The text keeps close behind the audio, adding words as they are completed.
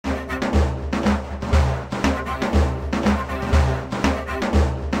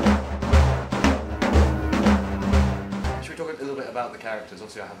characters.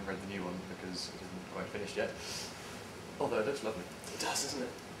 Obviously I haven't read the new one because it isn't quite finished yet. Although it looks lovely. It does, doesn't it?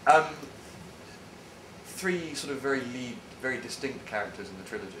 3 sort of very distinct characters in the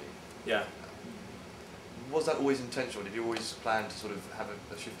trilogy. Yeah. Was that always intentional? Did you always plan to sort of have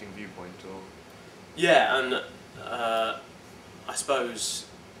a shifting viewpoint, or? Yeah, and I suppose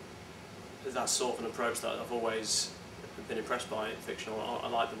that's sort of an approach that I've always been impressed by in fiction. I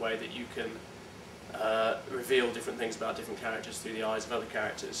like the way that you can reveal different things about different characters through the eyes of other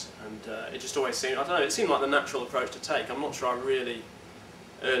characters, and it just always seemed, I don't know, it seemed like the natural approach to take. I'm not sure I really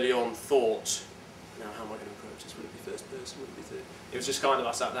early on thought, now how am I going to approach this? Would it be first person? Would it be third? It was just kind of,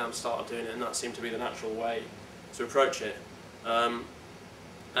 I sat down and started doing it, and that seemed to be the natural way to approach it. And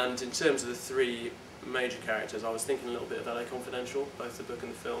in terms of the 3 major characters, I was thinking a little bit of LA Confidential, both the book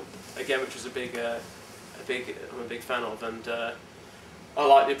and the film, again, which was I'm a big fan of, and I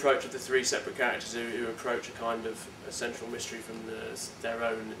like the approach of the 3 separate characters who approach a kind of a central mystery from their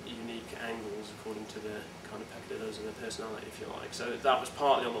own unique angles, according to their kind of peccadillos and their personality, if you like. So that was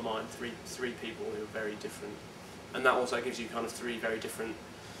partly on my mind, three people who are very different, and that also gives you kind of 3 very different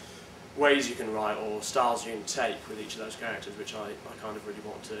ways you can write, or styles you can take with each of those characters, which I kind of really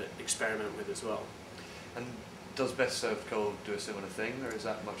want to experiment with as well. And does Best Served Cold do a similar thing, or is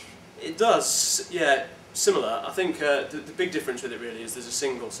that much? It does, yeah, similar. I think the big difference with it really is there's a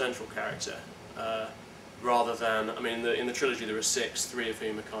single central character, rather than, I mean, in the trilogy there are 6, 3 of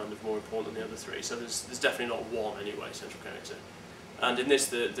whom are kind of more important than the other 3, so there's definitely not one anyway central character. And in this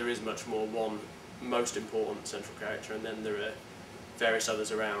there is much more one most important central character, and then there are various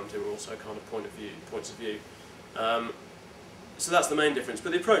others around who are also kind of points of view. So that's the main difference,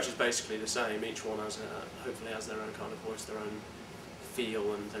 but the approach is basically the same. Each one has hopefully has their own kind of voice, their own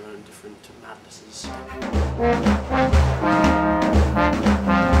feel, and their own different madnesses.